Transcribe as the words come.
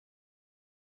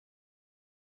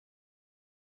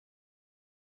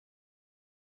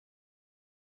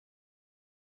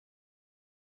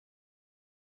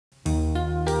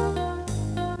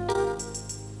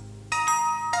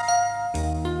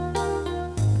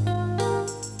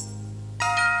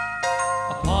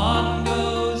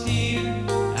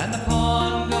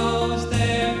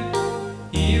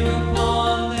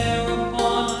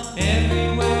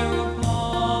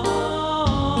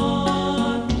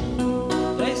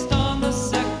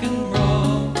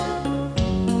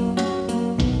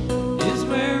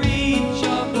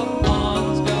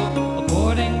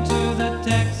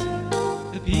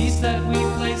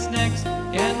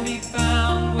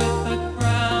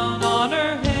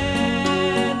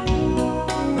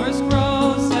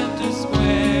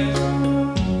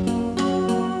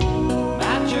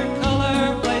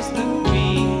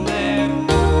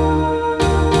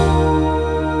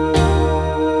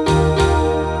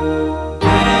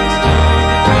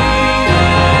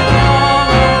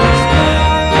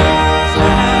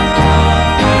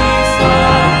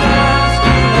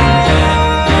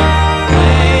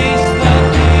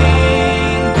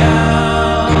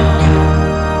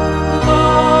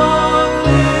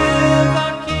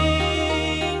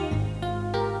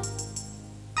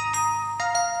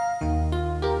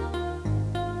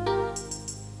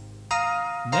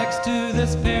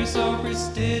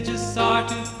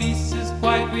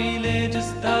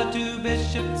just the two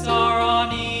bishops are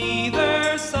on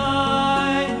either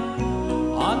side,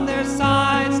 on their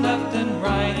sides left and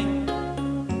right,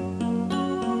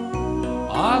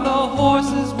 are the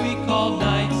horses we call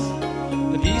knights.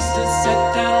 The pieces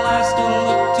set and last will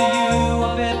look to you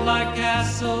a bit like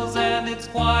castles, and it's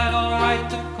quite alright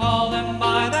to call them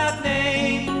by that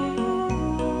name.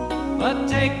 But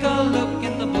take a look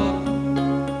in the book,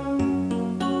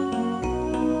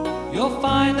 you'll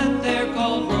find that they're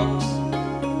called rooks.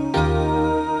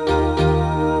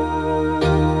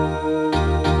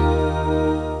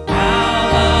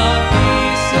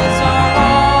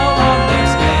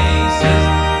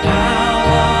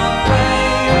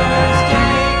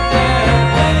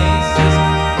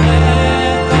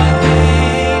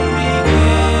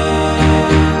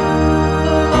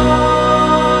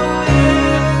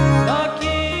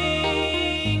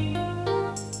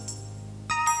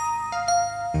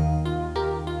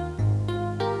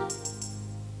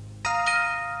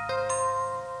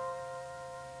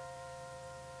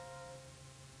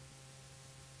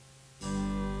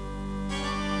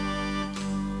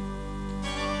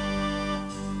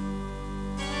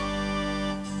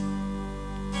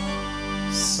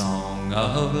 Song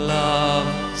of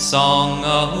love, song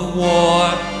of war,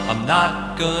 I'm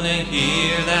not gonna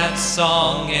hear that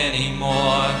song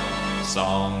anymore.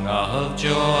 Song of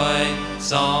joy,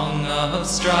 song of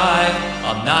strife,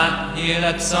 I'll not hear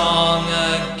that song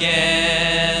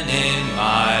again in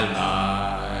my life.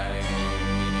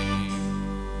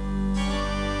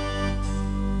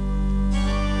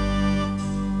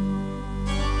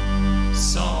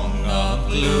 Song of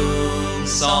gloom,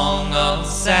 song of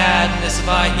sadness, if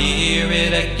I hear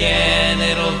it again,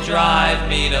 it'll drive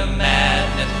me to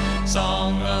madness.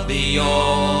 Song of the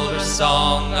old or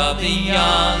song of the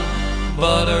young,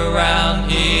 but around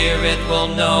here it will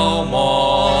no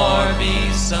more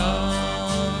be sung.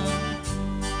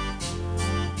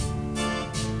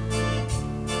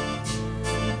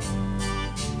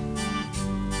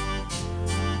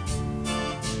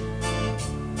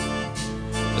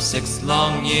 For 6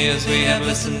 long years we have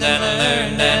listened and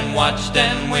learned and watched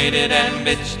and waited and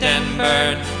bitched and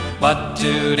burned. But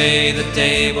today the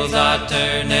tables are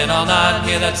turned and I'll not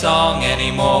hear that song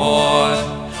anymore.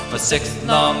 For 6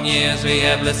 long years we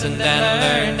have listened and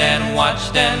learned and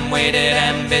watched and waited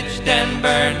and bitched and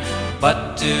burned.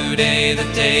 But today the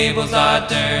tables are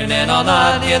turned and I'll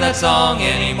not hear that song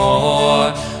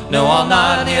anymore. No, I'll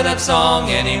not hear that song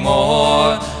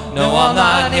anymore. No, I'll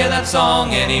not hear that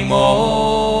song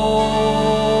anymore.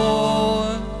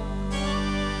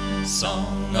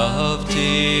 Song of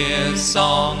tears,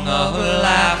 song of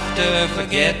laughter,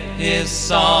 forget his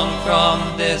song from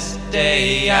this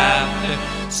day after.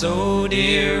 So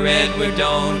dear Edward,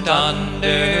 don't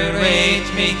underrate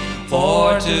me,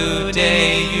 for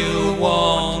today you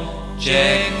won't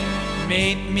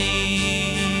checkmate me.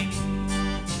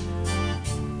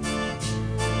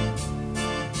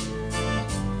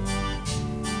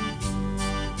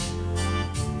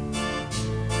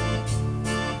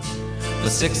 For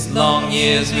 6 long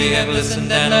years we have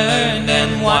listened and learned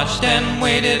and watched and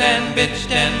waited and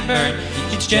bitched and burned.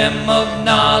 Each gem of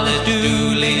knowledge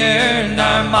duly earned,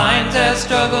 our minds have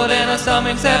struggled and our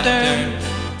stomachs have turned.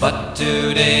 But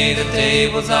today the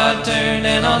tables are turned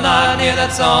and I'll not hear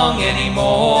that song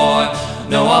anymore.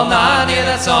 No, I'll not hear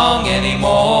that song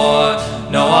anymore.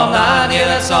 No, I'll not hear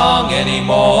that song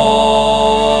anymore.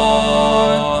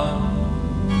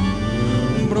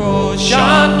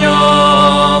 Brosciagno,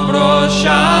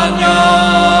 brosciagno,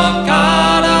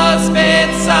 cara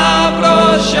spezza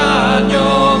brosciagno.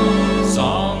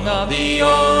 Song of the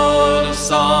old,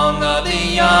 song of the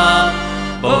young,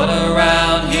 but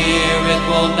around here it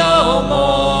will no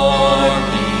more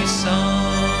be sung.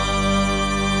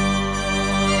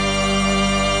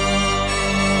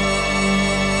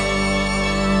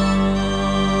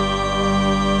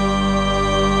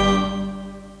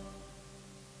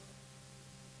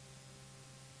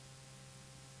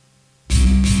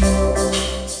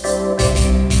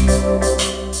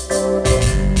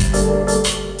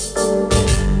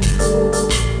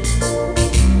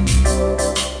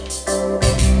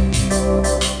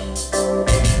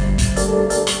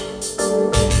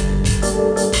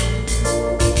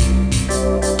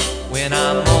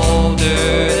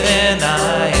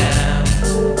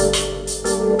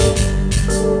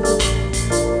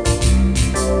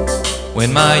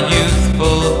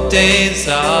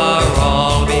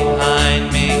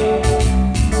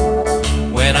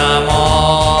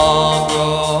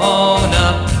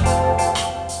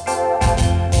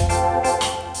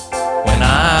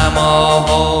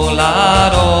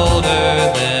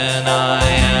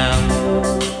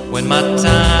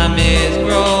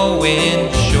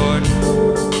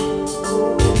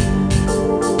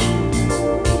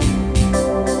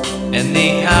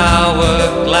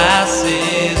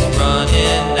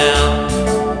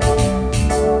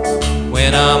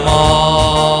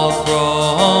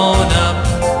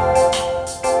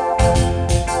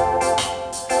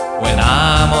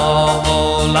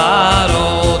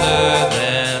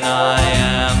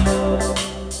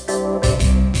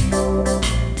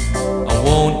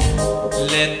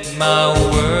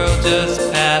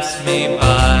 pass me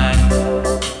by.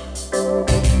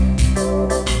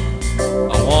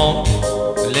 I won't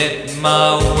let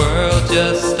my world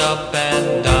just stop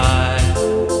and die.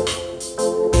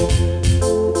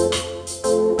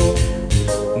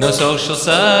 No social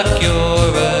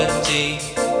security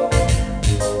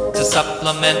to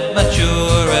supplement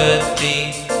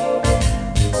maturity.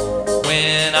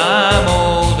 When I'm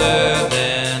older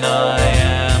than I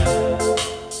am,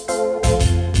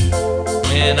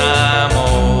 when I'm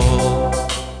old,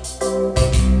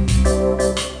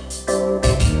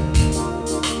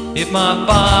 if my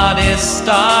body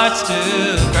starts to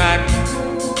crack,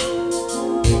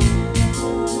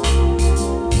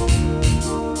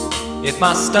 if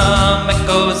my stomach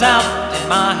goes out and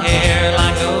my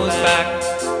hairline goes back,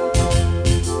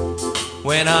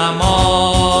 when I'm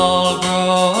all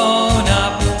grown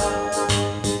up,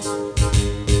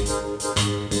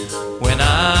 when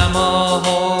I'm a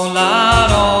whole lot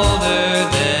older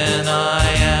than I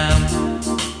am,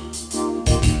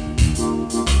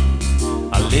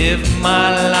 I live my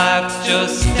life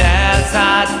just as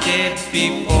I did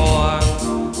before.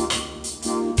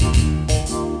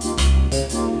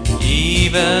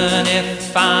 Even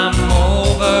if I'm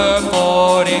over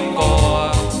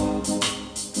 44,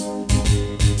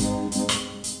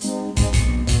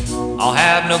 I'll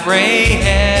have no gray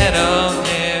head of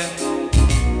hair,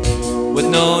 with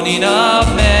no need of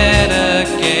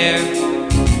Medicare.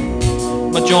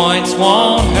 My joints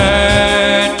won't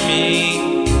hurt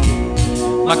me,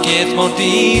 my kids won't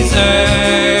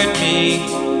desert me,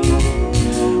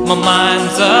 my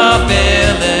mind's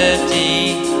ability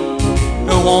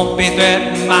won't be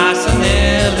threatened by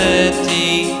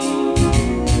senility.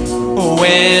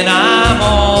 When I'm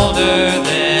older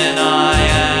than I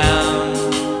am,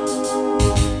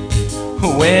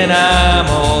 when I'm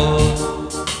old,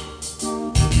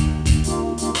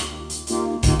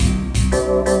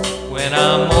 when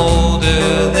I'm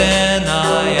older than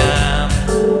I am,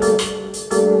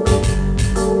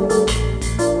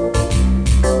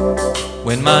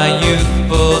 when my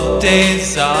youthful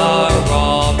days are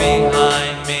all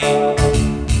behind me,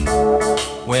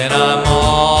 when I'm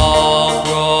all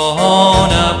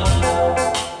grown up,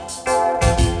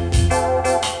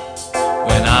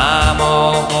 when I'm a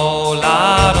whole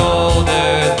lot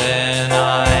older than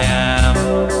I am,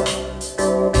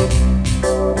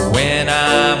 when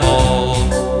I'm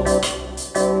old,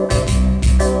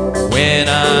 when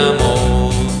I'm old.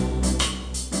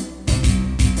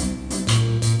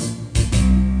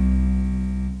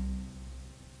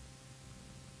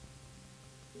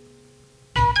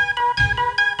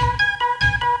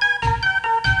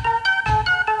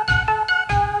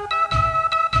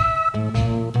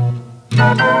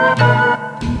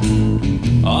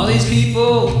 All these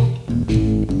people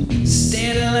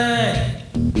stand in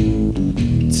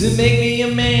line to make me a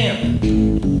man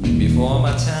before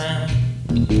my time.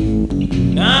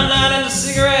 Now I'm not into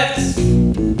cigarettes,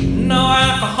 no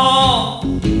alcohol.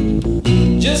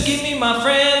 Just give me my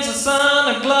friends, a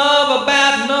son, a glove, a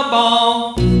bat, and a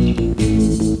ball.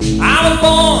 I was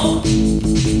born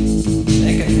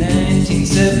back in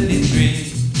 1973.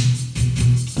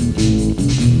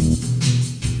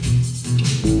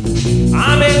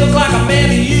 I may look like a man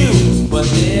to you, but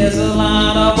there's a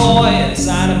lot of boy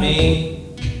inside of me.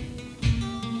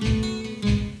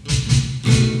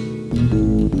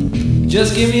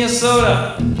 Just give me a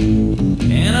soda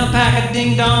and a pack of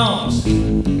ding-dongs.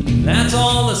 That's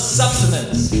all the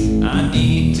substance I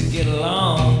need to get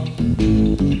along.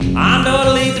 I know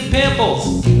to lead to pimples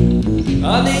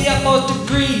of the utmost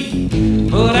degree,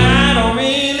 but I don't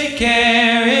really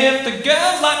care if the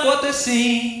girls like what they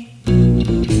see.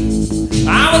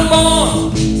 I was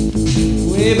born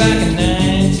way back in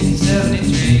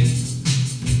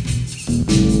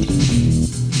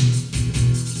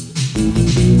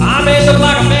 1973. I may look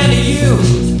like a man to you,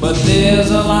 but there's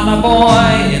a lot of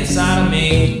boy inside of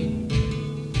me.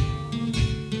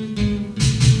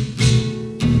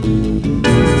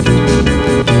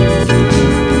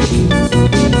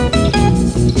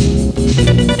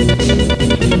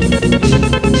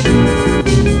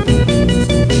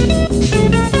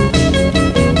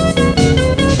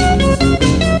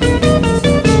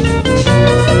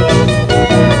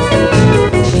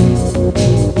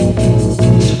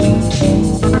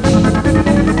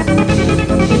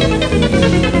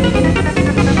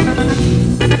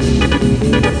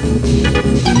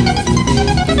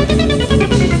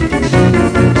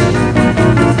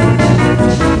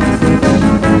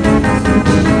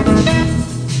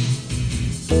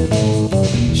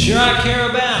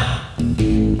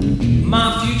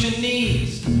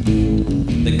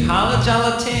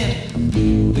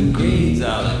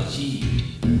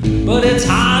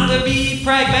 to be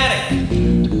pragmatic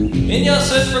in your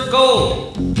search for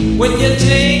gold. When you're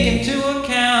taken to